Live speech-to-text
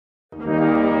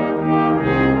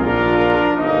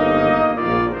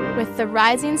With the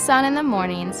rising sun in the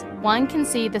mornings, one can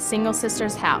see the Single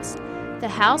Sisters house. The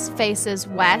house faces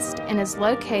west and is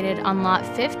located on Lot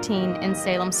 15 in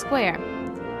Salem Square.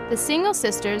 The Single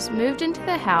Sisters moved into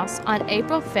the house on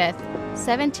April 5,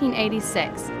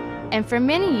 1786, and for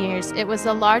many years it was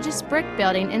the largest brick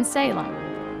building in Salem.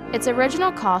 Its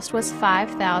original cost was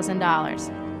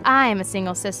 $5,000. I am a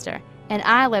single sister, and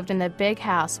I lived in the big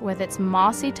house with its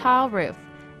mossy tile roof,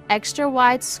 extra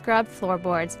wide scrub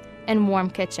floorboards, and warm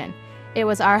kitchen. It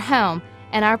was our home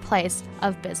and our place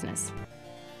of business.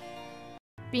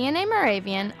 Being a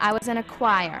Moravian, I was in a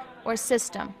choir, or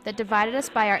system, that divided us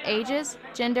by our ages,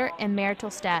 gender, and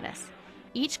marital status.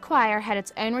 Each choir had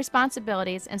its own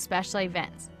responsibilities and special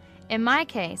events. In my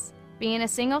case, being a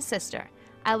single sister,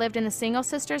 I lived in the Single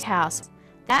Sisters house.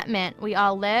 That meant we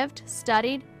all lived,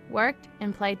 studied, worked,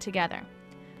 and played together.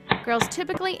 Girls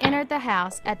typically entered the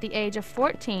house at the age of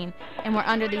 14 and were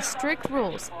under these strict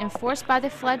rules enforced by the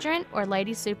fledgling or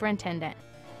lady superintendent.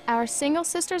 Our Single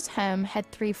Sisters home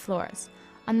had 3 floors.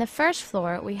 On the first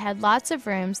floor, we had lots of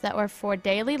rooms that were for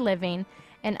daily living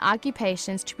and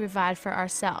occupations to provide for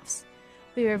ourselves.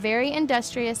 We were very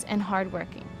industrious and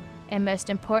hardworking, and most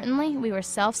importantly, we were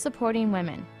self-supporting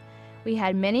women. We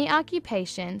had many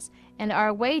occupations, and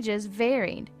our wages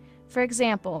varied. For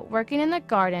example, working in the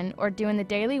garden or doing the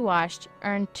daily wash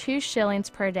earned 2 shillings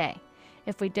per day.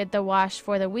 If we did the wash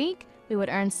for the week, we would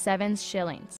earn 7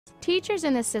 shillings. Teachers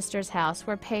in the sisters' house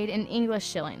were paid in English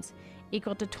shillings,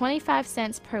 equal to 25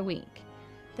 cents per week.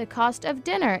 The cost of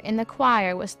dinner in the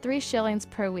choir was 3 shillings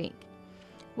per week.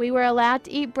 We were allowed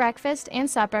to eat breakfast and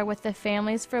supper with the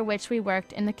families for which we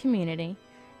worked in the community.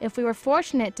 If we were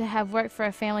fortunate to have worked for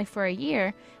a family for a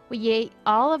year, we ate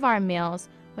all of our meals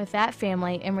with that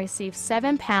family and received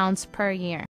 £7 per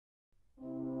year.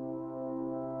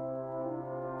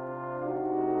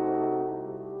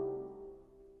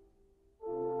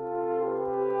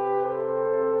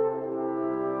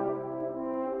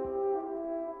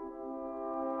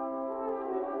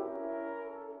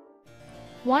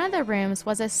 One of the rooms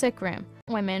was a sick room.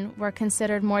 Women were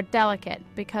considered more delicate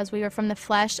because we were from the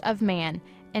flesh of man,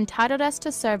 entitled us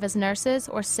to serve as nurses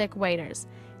or sick waiters.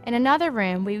 In another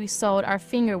room, we sold our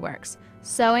fingerworks,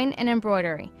 sewing and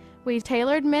embroidery. We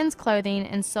tailored men's clothing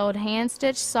and sold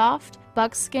hand-stitched soft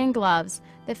buckskin gloves,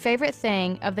 the favorite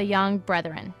thing of the young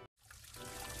brethren.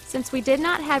 Since we did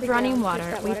not have running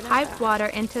water, we piped water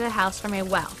into the house from a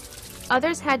well.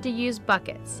 Others had to use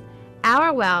buckets.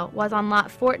 Our well was on Lot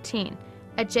 14,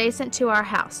 adjacent to our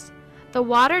house. The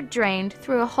water drained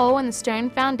through a hole in the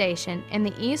stone foundation in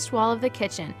the east wall of the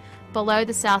kitchen, below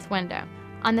the south window.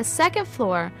 On the second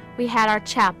floor, we had our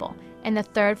chapel, and the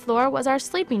third floor was our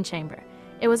sleeping chamber.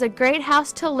 It was a great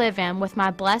house to live in with my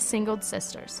blessed single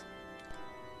sisters.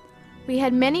 We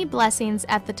had many blessings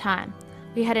at the time.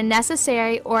 We had a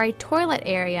necessary or a toilet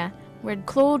area where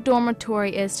cool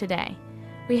dormitory is today.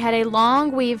 We had a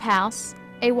long weave house,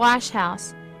 a wash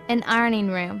house, an ironing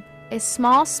room, a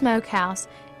small smokehouse,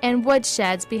 and wood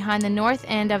sheds behind the north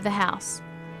end of the house.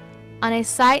 On a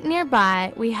site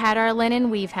nearby, we had our linen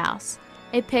weave house,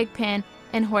 a pig pen,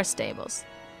 and horse stables.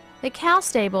 The cow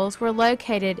stables were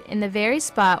located in the very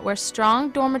spot where Strong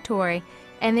Dormitory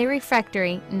and the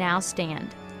refectory now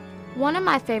stand. One of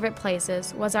my favorite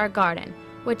places was our garden,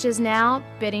 which is now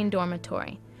Bidding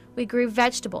Dormitory. We grew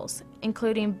vegetables,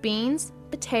 including beans,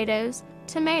 potatoes,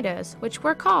 tomatoes, which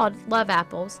were called love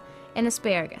apples, and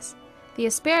asparagus. The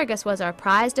asparagus was our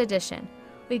prized addition.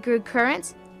 We grew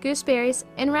currants, gooseberries,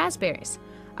 and raspberries.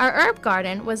 Our herb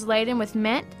garden was laden with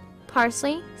mint,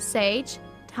 parsley, sage,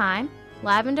 thyme,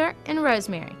 lavender, and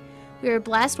rosemary. We were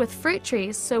blessed with fruit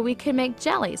trees so we could make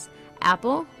jellies,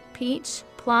 apple, peach,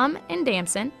 plum, and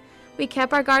damson. We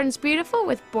kept our gardens beautiful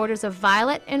with borders of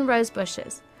violet and rose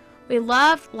bushes. We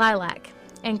loved lilac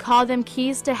and called them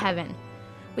keys to heaven.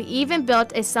 We even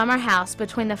built a summer house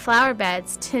between the flower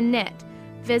beds to knit,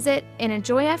 visit, and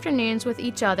enjoy afternoons with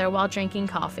each other while drinking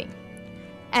coffee.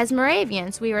 As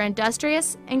Moravians, we were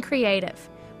industrious and creative.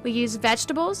 We used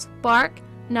vegetables, bark,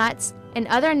 nuts, and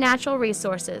other natural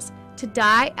resources to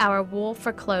dye our wool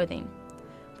for clothing.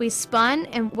 We spun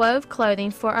and wove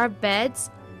clothing for our beds,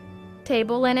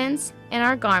 table linens, and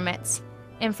our garments,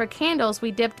 and for candles we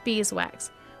dipped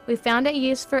beeswax. We found a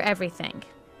use for everything.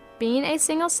 Being a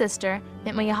single sister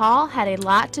meant we all had a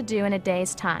lot to do in a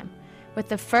day's time. With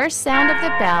the first sound of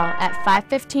the bell at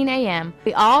 5:15 a.m.,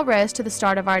 we all rose to the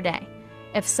start of our day.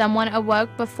 If someone awoke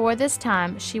before this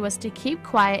time, she was to keep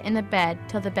quiet in the bed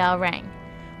till the bell rang.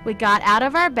 We got out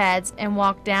of our beds and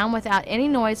walked down without any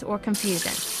noise or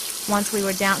confusion. Once we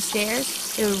were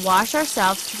downstairs, we would wash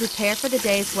ourselves to prepare for the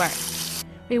day's work.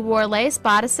 We wore lace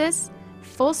bodices,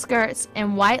 full skirts,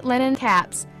 and white linen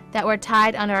caps that were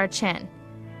tied under our chin.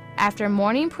 After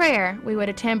morning prayer, we would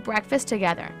attend breakfast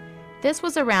together. This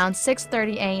was around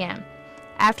 6:30 a.m.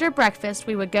 After breakfast,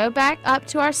 we would go back up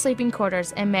to our sleeping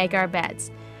quarters and make our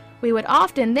beds. We would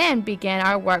often then begin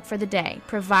our work for the day,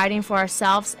 providing for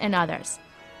ourselves and others.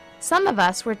 Some of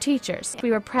us were teachers. We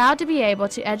were proud to be able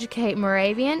to educate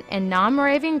Moravian and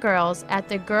non-Moravian girls at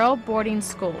the girl boarding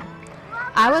school.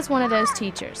 I was one of those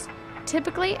teachers.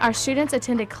 Typically, our students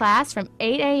attended class from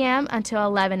 8 a.m. until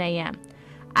 11 a.m.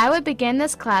 I would begin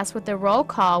this class with the roll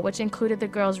call, which included the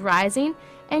girls rising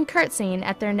and curtsying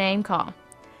at their name call.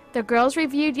 The girls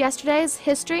reviewed yesterday's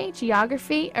history,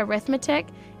 geography, arithmetic,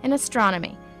 and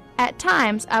astronomy. At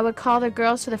times, I would call the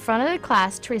girls to the front of the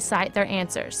class to recite their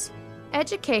answers.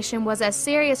 Education was as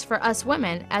serious for us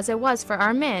women as it was for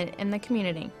our men in the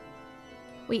community.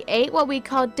 We ate what we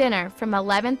called dinner from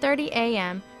 11:30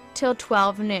 a.m. till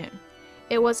 12 noon.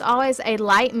 It was always a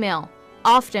light meal,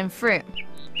 often fruit.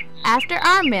 After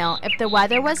our meal, if the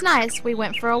weather was nice, we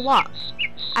went for a walk.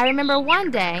 I remember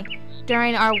one day,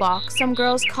 during our walk, some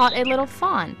girls caught a little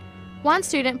fawn. One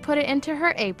student put it into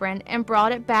her apron and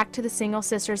brought it back to the Single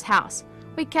Sisters house.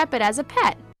 We kept it as a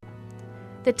pet.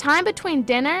 The time between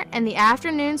dinner and the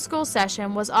afternoon school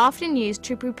session was often used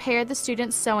to prepare the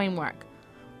students' sewing work.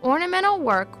 Ornamental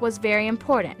work was very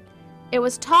important. It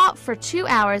was taught for 2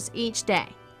 hours each day.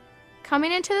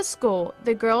 Coming into the school,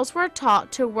 the girls were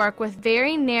taught to work with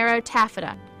very narrow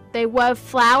taffeta. They wove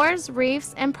flowers,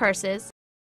 wreaths, and purses.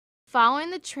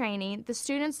 Following the training, the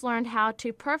students learned how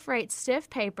to perforate stiff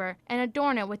paper and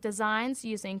adorn it with designs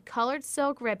using colored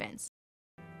silk ribbons.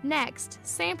 Next,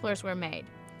 samplers were made,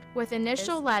 with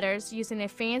initial letters using a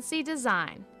fancy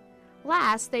design.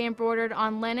 Last, they embroidered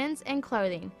on linens and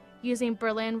clothing using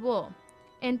Berlin wool.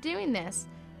 In doing this,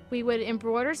 we would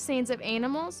embroider scenes of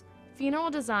animals,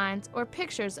 funeral designs, or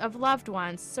pictures of loved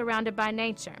ones surrounded by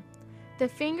nature. The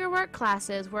fingerwork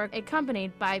classes were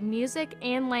accompanied by music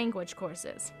and language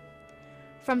courses.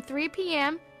 From 3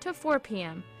 p.m. to 4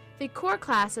 p.m., the core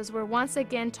classes were once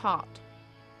again taught.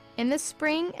 In the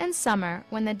spring and summer,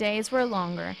 when the days were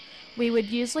longer, we would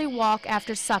usually walk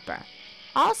after supper.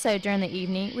 Also during the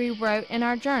evening, we wrote in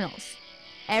our journals.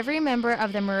 Every member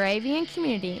of the Moravian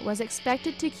community was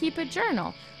expected to keep a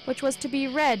journal, which was to be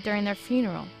read during their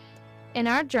funeral. In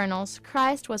our journals,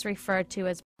 Christ was referred to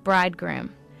as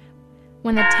bridegroom.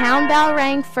 When the town bell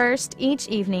rang first each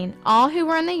evening, all who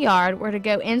were in the yard were to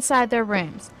go inside their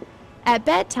rooms. At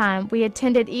bedtime, we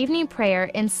attended evening prayer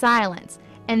in silence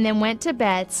and then went to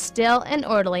bed still and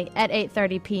orderly at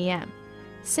 8:30 p.m.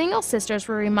 Single sisters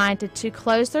were reminded to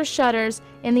close their shutters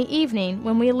in the evening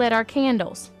when we lit our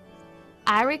candles.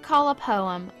 I recall a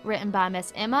poem written by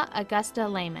Miss Emma Augusta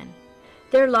Lehman.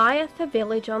 There lieth a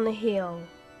village on the hill,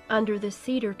 under the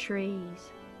cedar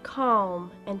trees,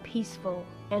 calm and peaceful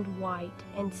and white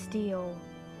and still,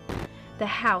 the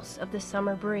house of the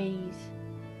summer breeze.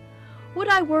 Would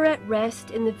I were at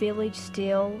rest in the village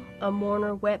still, a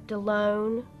mourner wept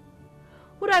alone.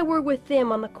 Would I were with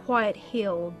them on the quiet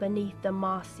hill, beneath the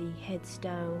mossy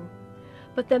headstone.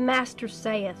 But the Master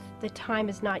saith, the time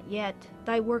is not yet,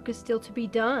 thy work is still to be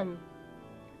done.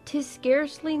 'Tis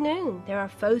scarcely noon, there are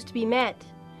foes to be met,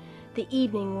 the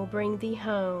evening will bring thee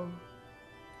home.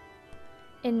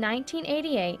 In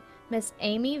 1988, Miss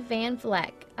Amy Van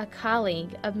Vleck, a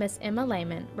colleague of Miss Emma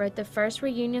Lehman, wrote the first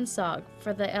reunion song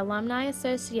for the Alumni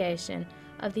Association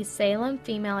of the Salem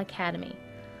Female Academy.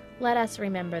 Let us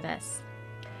remember this.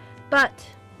 But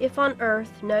if on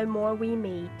earth no more we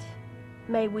meet,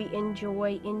 may we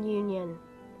enjoy in union,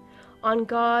 on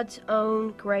God's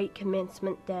own great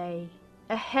commencement day,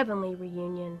 a heavenly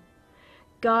reunion.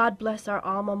 God bless our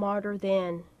alma mater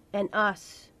then, and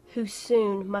us who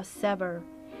soon must sever,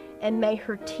 and may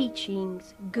her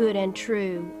teachings, good and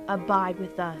true, abide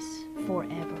with us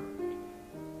forever.